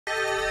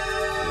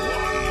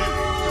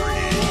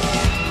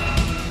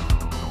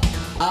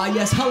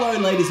Yes, hello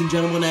ladies and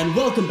gentlemen, and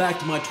welcome back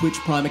to my Twitch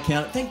Prime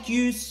account. Thank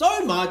you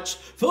so much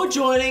for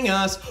joining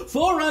us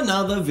for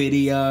another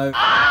video.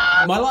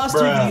 My last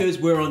two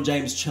videos were on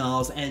James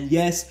Charles, and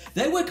yes,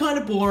 they were kind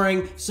of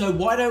boring, so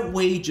why don't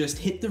we just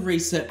hit the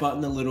reset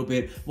button a little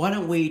bit? Why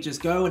don't we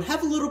just go and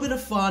have a little bit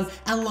of fun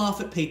and laugh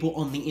at people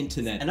on the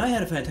internet? And I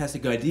had a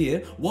fantastic idea.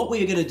 What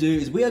we are going to do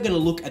is we are going to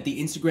look at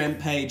the Instagram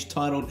page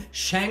titled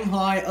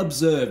Shanghai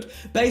Observed.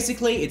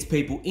 Basically, it's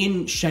people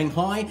in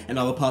Shanghai and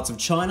other parts of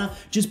China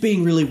just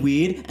being really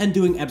weird and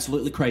doing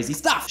absolutely crazy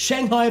stuff.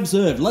 Shanghai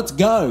Observed, let's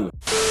go!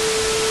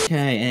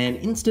 Okay, and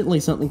instantly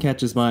something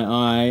catches my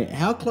eye.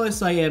 How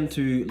close I am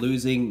to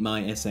losing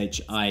my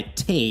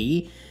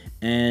SHIT,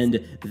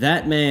 and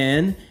that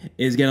man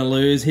is gonna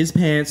lose his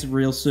pants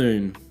real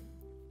soon.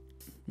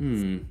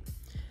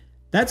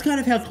 That's kind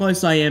of how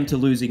close I am to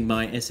losing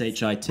my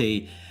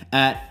SHIT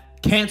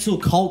at cancel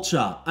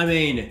culture. I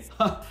mean,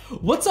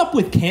 what's up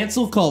with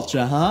cancel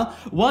culture, huh?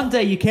 One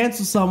day you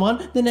cancel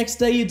someone, the next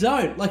day you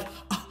don't. Like,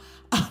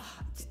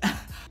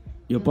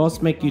 your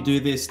boss make you do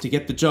this to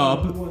get the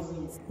job.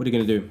 What are you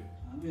gonna do?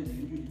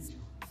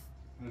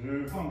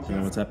 Don't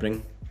know what's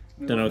happening.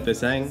 Don't know what they're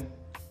saying.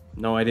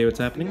 No idea what's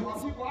happening.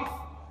 What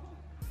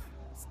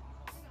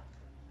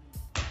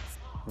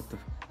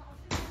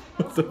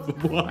the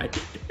why?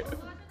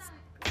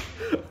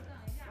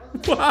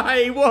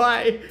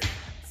 Why?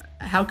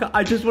 How come?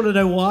 I just want to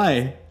know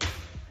why.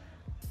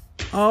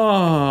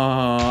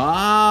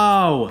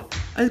 Oh,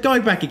 it's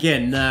going back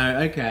again. No,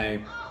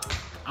 okay.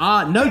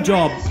 No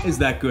job is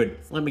that good.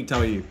 Let me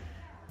tell you.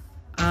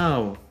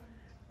 Oh,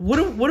 what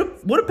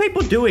are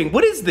people doing?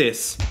 What is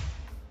this?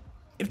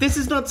 If this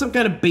is not some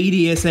kind of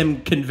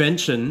BDSM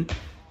convention,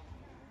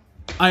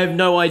 I have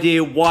no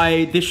idea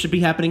why this should be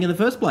happening in the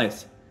first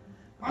place.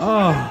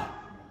 Oh,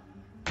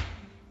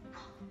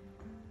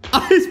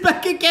 it's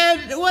back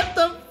again. What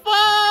the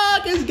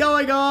fuck is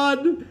going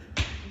on?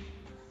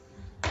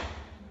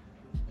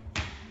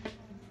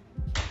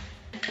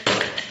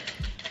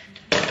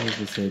 Where's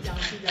the seat?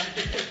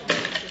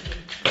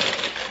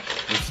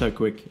 That's so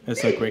quick.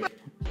 That's so quick.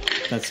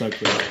 That's so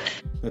quick.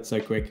 That's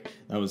so quick.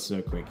 That was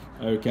so quick.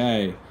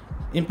 Okay.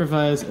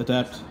 Improvise,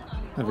 adapt,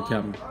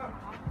 overcome.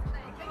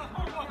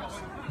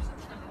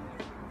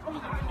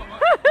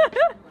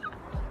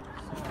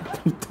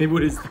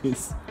 What is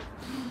this?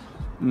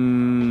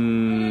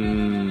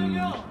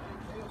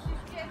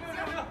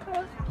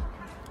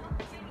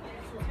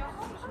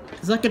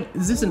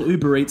 Is this an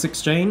Uber Eats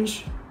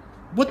exchange?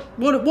 What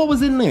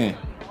was in there?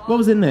 What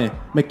was in there?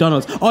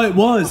 McDonald's. Oh, it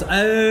was. Oh,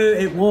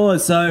 it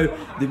was. So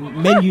the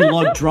menu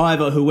log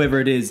driver, whoever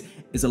it is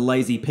a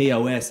lazy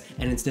POS,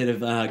 and instead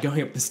of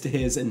going up the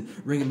stairs and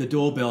ringing the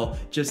doorbell,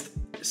 just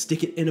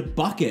stick it in a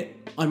bucket.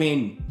 I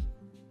mean,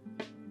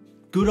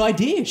 good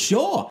idea,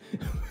 sure.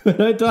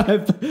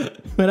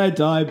 When I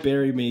die,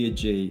 bury me a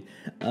G.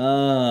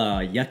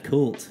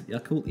 Yakult.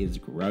 Yakult is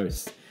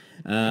gross.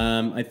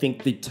 I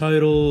think the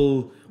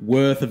total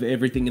worth of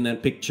everything in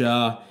that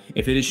picture,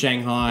 if it is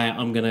Shanghai,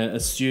 I'm gonna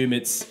assume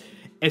it's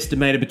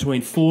estimated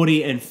between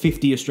 40 and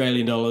 50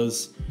 Australian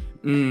dollars.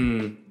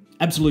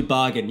 Absolute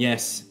bargain,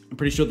 yes. I'm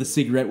pretty sure the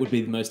cigarette would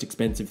be the most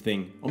expensive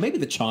thing. Or maybe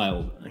the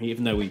child,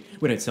 even though we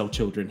don't sell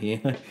children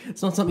here.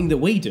 It's not something that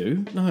we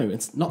do. No,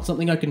 it's not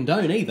something I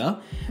condone either.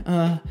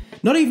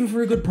 Not even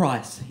for a good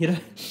price, you know?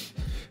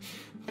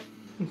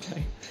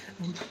 Okay.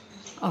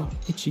 Oh,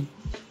 itchy.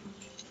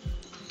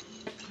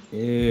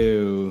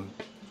 Ew.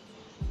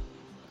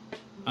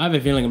 I have a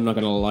feeling I'm not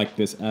gonna like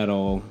this at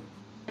all.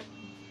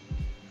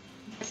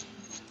 I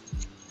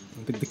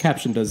think the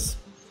caption does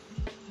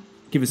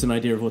give us an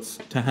idea of what's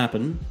to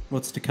happen,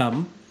 what's to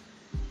come.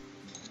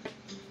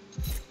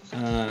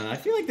 I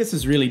feel like this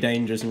is really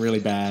dangerous and really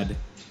bad.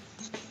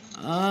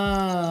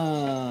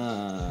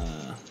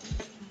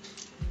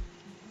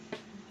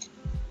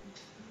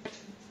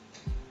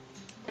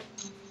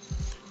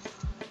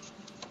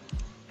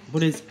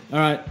 What is...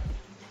 Alright.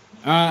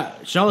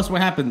 Show us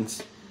what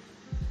happens.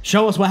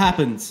 Show us what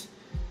happens.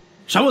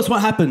 Show us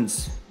what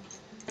happens.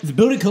 If the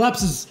building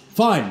collapses,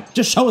 fine.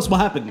 Just show us what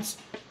happens.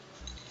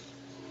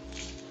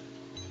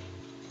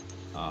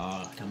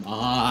 Oh, come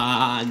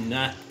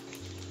on.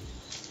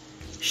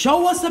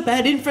 Show us the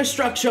bad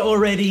infrastructure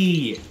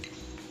already.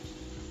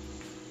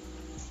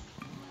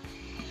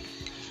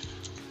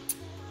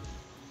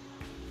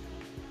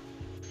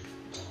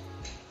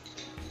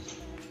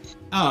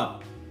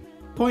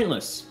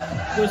 Pointless.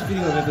 Worst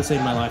video I've ever seen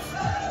in my life.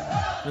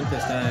 It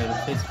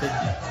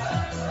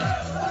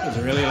was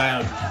really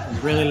loud. It was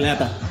really loud.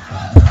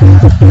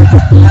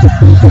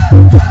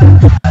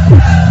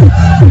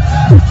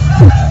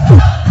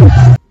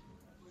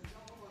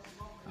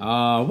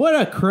 Oh, what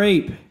a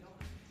creep.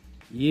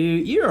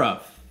 You're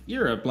a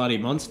bloody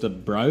monster,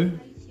 bro.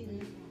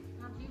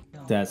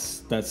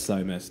 That's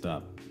so messed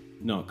up.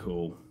 Not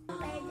cool.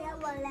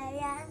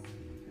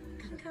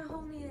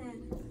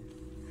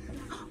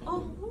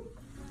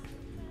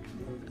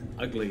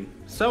 Ugly.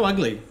 So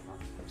ugly.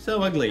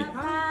 So ugly.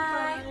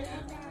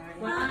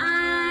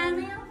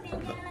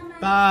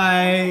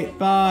 Bye.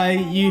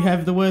 Bye. You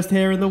have the worst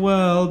hair in the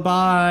world.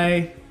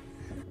 Bye.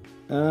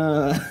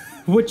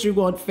 What you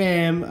want,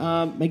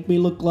 fam? Make me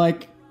look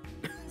like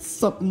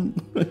something.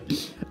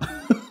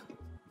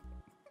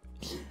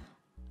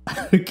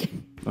 Okay.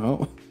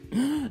 Oh,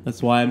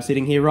 that's why I'm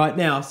sitting here right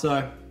now.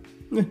 So,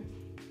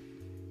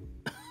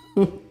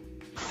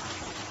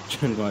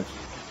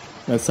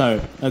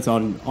 that's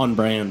on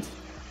brand.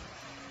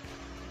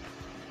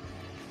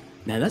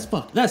 Now that's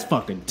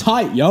fucking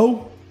tight,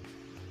 yo.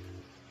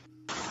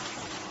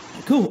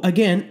 Cool.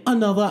 Again,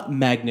 another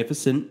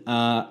magnificent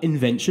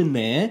invention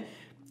there.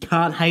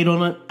 Can't hate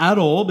on it at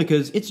all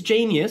because it's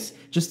genius.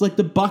 Just like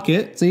the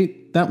bucket.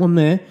 See that one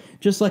there?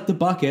 Just like the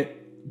bucket.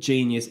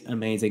 Genius,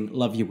 amazing.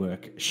 Love your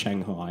work,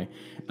 Shanghai.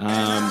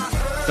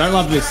 Don't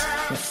love this.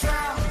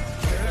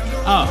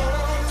 Oh,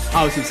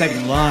 it's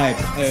saving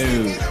lives.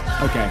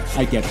 Oh, okay,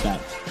 I get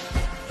that.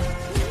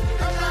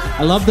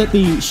 I love that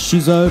the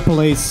Shizo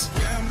police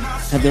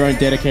have their own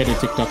dedicated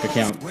TikTok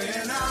account.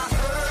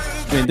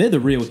 I mean, they're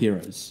the real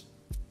heroes.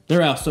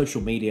 They're our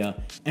social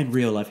media and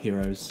real life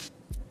heroes.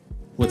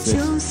 What's this?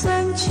 It's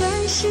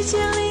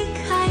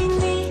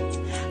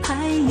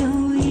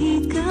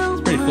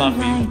pretty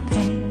fluffy.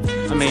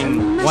 I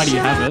mean, why do you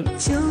have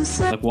it?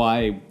 Like,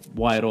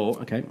 why at all?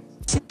 Okay.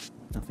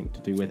 Nothing to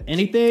do with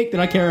anything that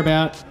I care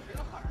about.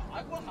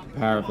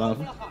 Power of love.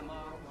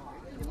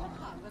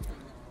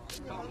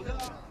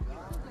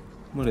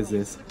 What is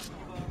this?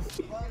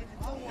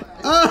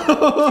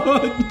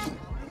 Oh!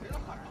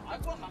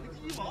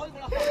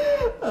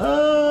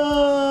 Oh!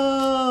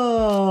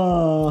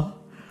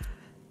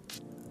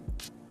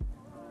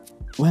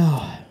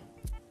 Wow.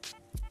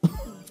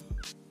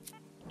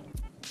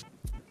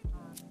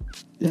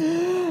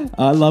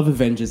 I love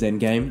Avengers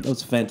Endgame. That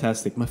was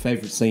fantastic. My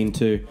favorite scene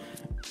too.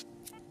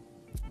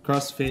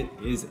 CrossFit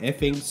is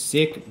effing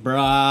sick,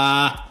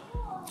 brah.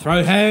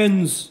 Throw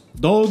hands,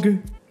 dog.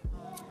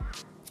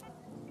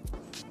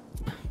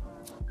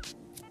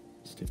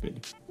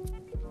 Stupid.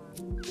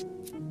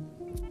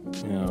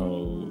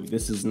 No,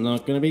 this is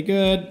not gonna be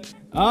good.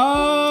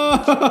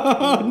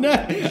 Oh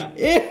no!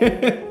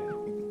 Yeah.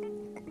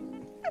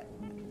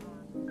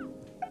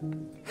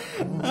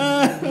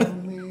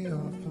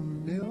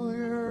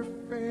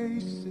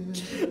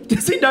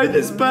 Does he know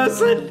this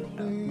person?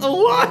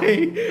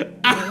 Why?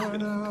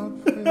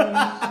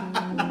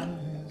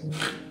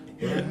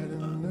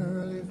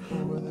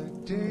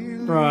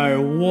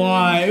 Bro,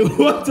 why?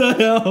 What the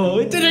hell?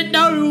 He didn't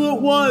know who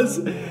it was.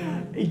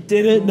 He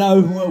didn't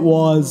know who it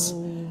was.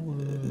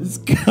 This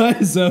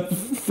guy's a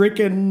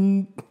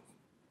freaking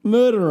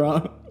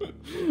murderer.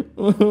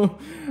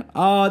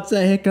 Oh, it's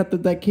a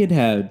haircut that kid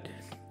had.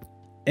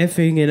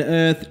 Effing in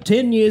Earth,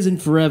 10 years and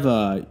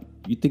forever.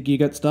 You think you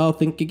got style?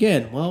 Think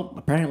again. Well,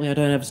 apparently I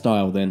don't have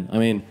style then. I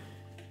mean,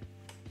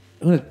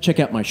 I'm gonna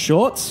check out my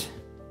shorts.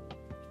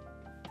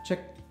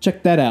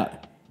 Check that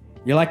out.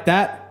 You like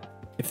that?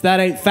 If that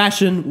ain't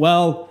fashion,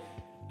 well,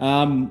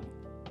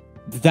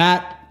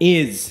 that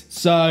is.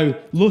 So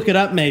look it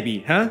up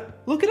maybe, huh?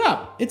 Look it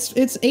up.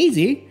 It's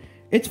easy.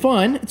 It's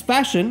fine. It's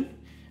fashion.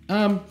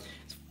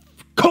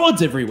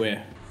 Cords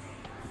everywhere.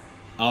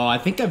 Oh, I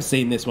think I've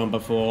seen this one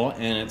before,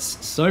 and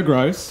it's so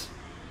gross.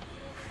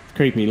 It's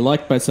creepy.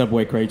 Liked by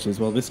subway creatures.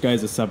 Well, this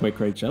guy's a subway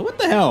creature. What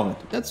the hell?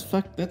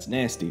 That's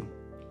nasty.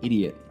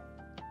 Idiot.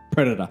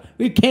 Predator.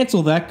 We'd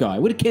cancel that guy.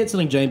 What are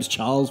cancelling James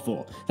Charles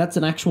for? That's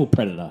an actual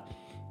predator.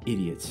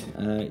 Idiot.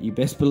 You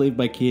best believe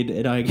my kid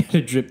and I are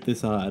gonna drip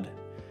this hard.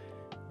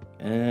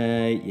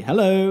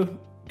 Hello.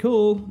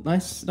 Cool.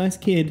 Nice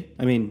kid.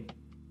 I mean...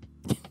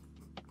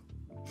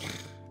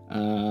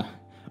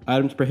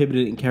 items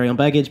prohibited in carry-on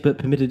baggage, but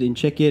permitted in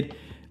checkered.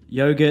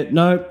 Yogurt,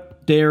 no.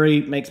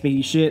 Dairy makes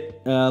me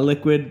shit.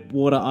 Liquid,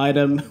 water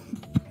item.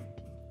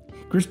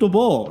 Crystal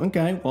ball.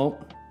 Okay, well.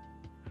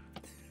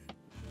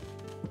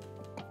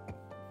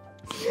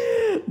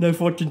 No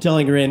fortune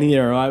telling around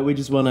here, alright? We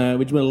just wanna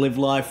live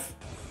life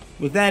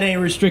without any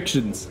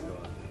restrictions.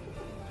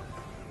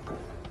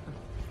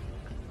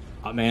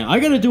 Oh man, I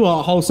gotta do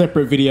a whole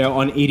separate video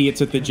on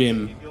idiots at the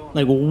gym.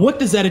 Like, well, what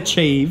does that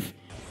achieve?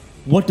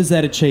 What does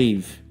that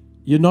achieve?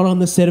 You're not on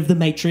the set of The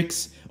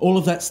Matrix. All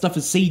of that stuff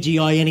is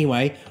CGI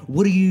anyway.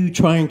 What are you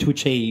trying to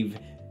achieve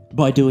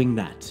by doing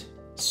that?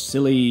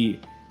 Silly.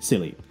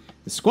 The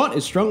squat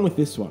is strong with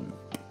this one.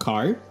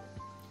 Co.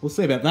 We'll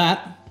see about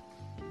that.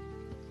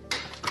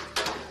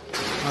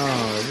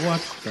 Oh,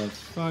 what the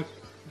fuck?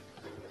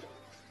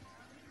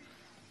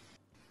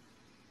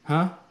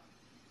 Huh?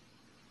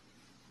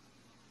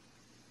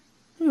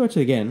 Let me watch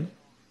it again.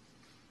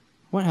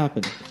 What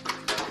happened?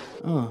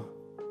 Oh.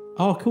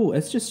 Oh, cool.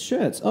 It's just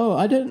shirts. Oh,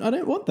 I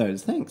don't want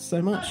those. Thanks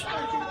so much.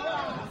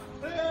 I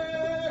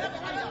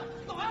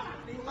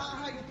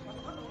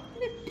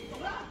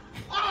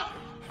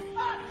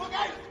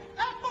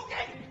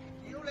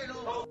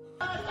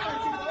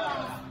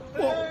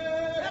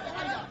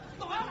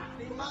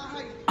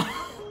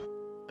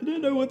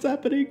don't know what's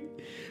happening.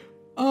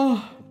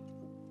 Oh,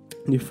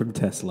 you're from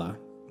Tesla.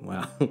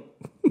 Wow.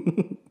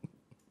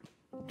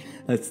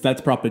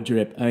 That's proper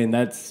drip. I mean,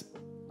 that's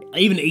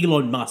even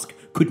Elon Musk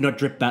could not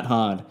drip that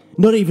hard.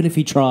 Not even if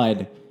he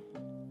tried.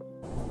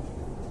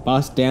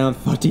 Bust down,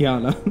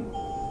 Tatiana.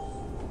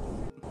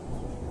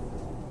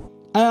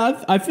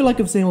 I feel like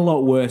I've seen a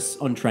lot worse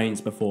on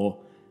trains before.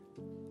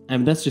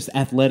 And that's just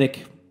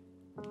athletic.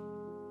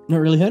 Not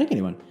really hurting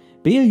anyone.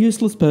 Be a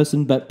useless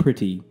person, but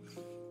pretty.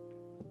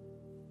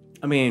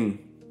 I mean...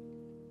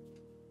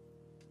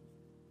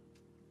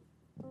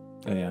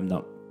 Oh yeah, I'm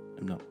not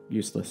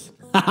useless.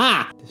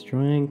 Haha!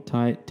 Destroying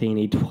tight,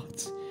 teeny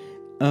twats.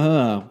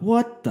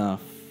 What the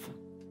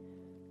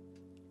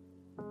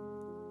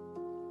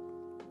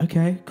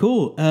Okay,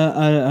 cool.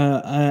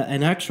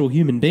 An actual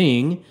human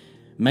being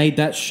made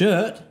that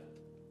shirt,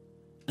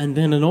 and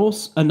then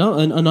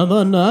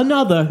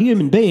another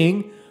human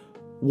being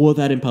wore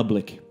that in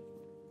public.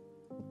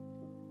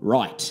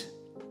 Right.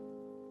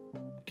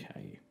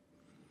 Okay.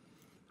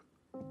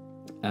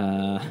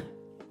 Yeah,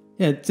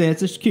 it's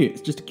just cute.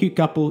 It's just a cute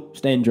couple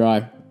staying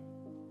dry.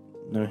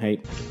 No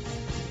hate.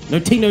 No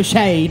tea, no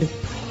shade.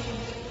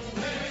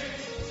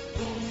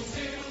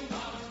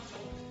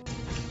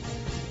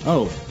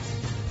 Oh.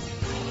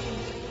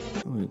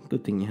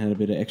 Good thing you had a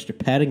bit of extra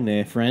padding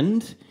there,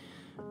 friend.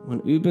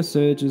 When Uber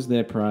surges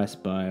their price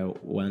by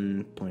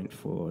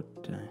 1.4...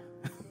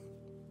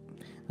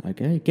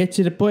 Okay, gets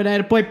you to point A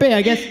to point B,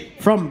 I guess.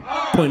 From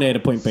point A to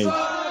point B.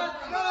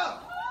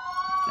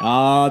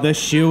 Oh, the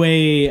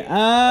shoey.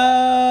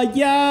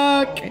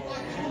 Yuck.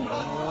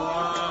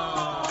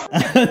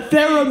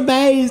 They're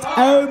amazed.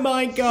 Oh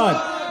my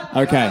god.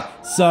 Okay,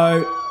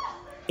 so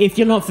if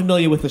you're not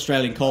familiar with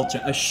Australian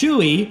culture, a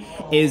shoey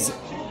is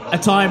a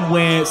time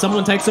where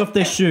someone takes off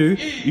their shoe,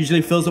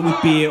 usually fills it with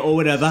beer or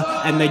whatever,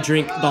 and they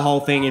drink the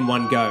whole thing in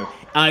one go.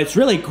 It's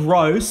really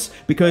gross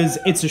because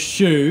it's a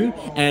shoe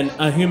and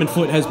a human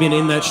foot has been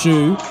in that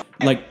shoe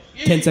like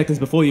 10 seconds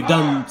before you've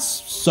done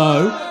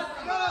so.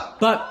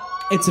 But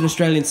it's an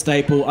Australian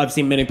staple. I've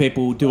seen many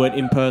people do it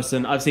in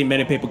person. I've seen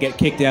many people get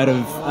kicked out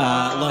of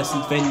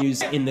licensed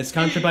venues in this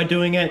country by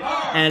doing it.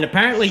 And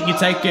apparently you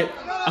take it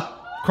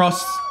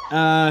across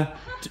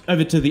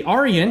over to the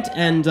Orient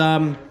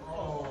and...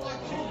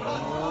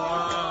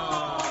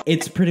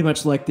 it's pretty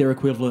much like their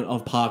equivalent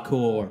of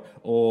parkour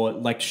or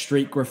like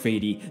street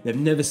graffiti. They've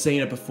never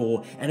seen it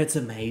before, and it's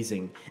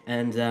amazing.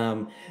 And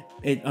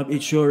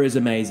it sure is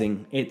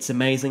amazing. It's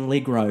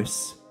amazingly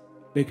gross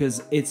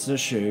because it's a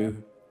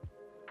shoe.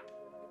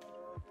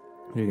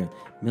 Here we go.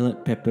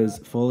 Millet peppers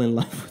fall in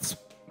love with...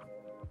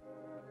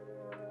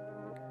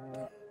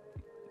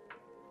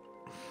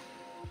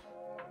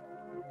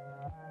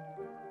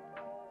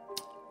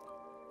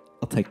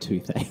 I'll take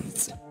two,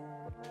 thanks.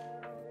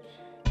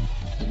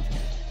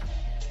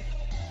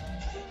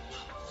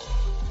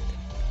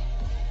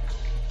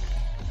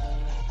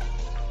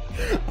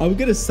 I'm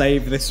gonna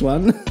save this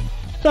one.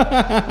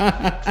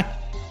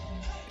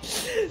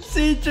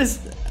 See,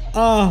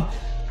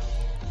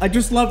 I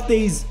just love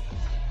these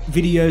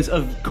videos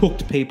of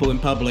cooked people in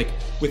public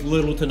with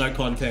little to no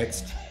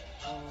context.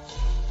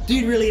 Do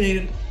you really need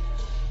it?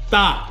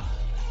 Ah!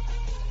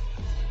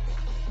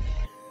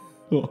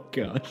 Oh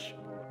gosh.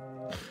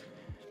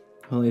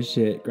 Holy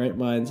shit, great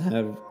minds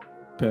have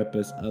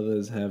purpose,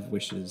 others have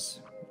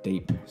wishes.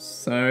 Deep.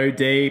 So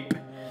deep.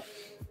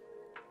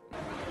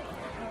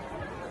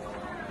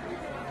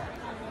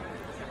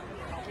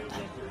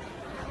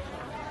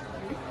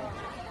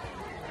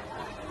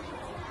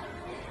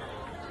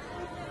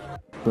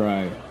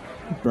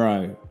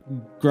 Bro,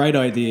 great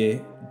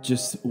idea.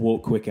 Just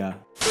walk quicker.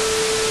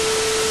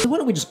 So why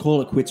don't we just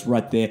call it quits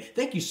right there?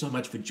 Thank you so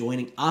much for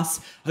joining us.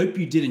 Hope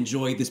you did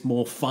enjoy this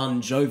more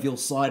fun, jovial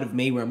side of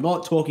me where I'm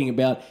not talking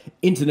about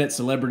internet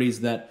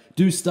celebrities that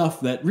do stuff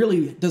that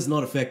really does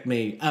not affect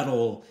me at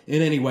all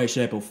in any way,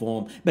 shape or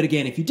form. But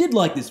again, if you did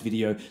like this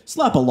video,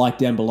 slap a like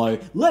down below.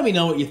 Let me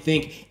know what you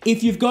think.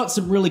 If you've got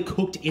some really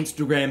cooked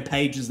Instagram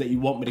pages that you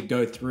want me to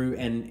go through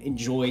and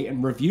enjoy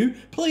and review,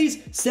 please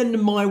send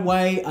them my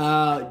way.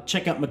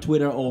 Check out my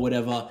Twitter or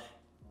whatever.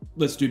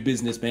 Let's do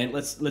business, man.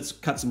 Let's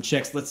cut some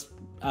checks. Let's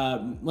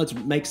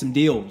make some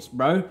deals,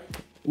 bro.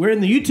 We're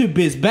in the YouTube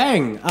biz,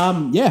 bang.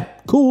 Yeah,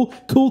 cool.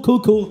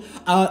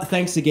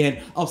 Thanks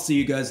again. I'll see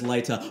you guys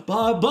later.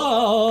 Bye-bye.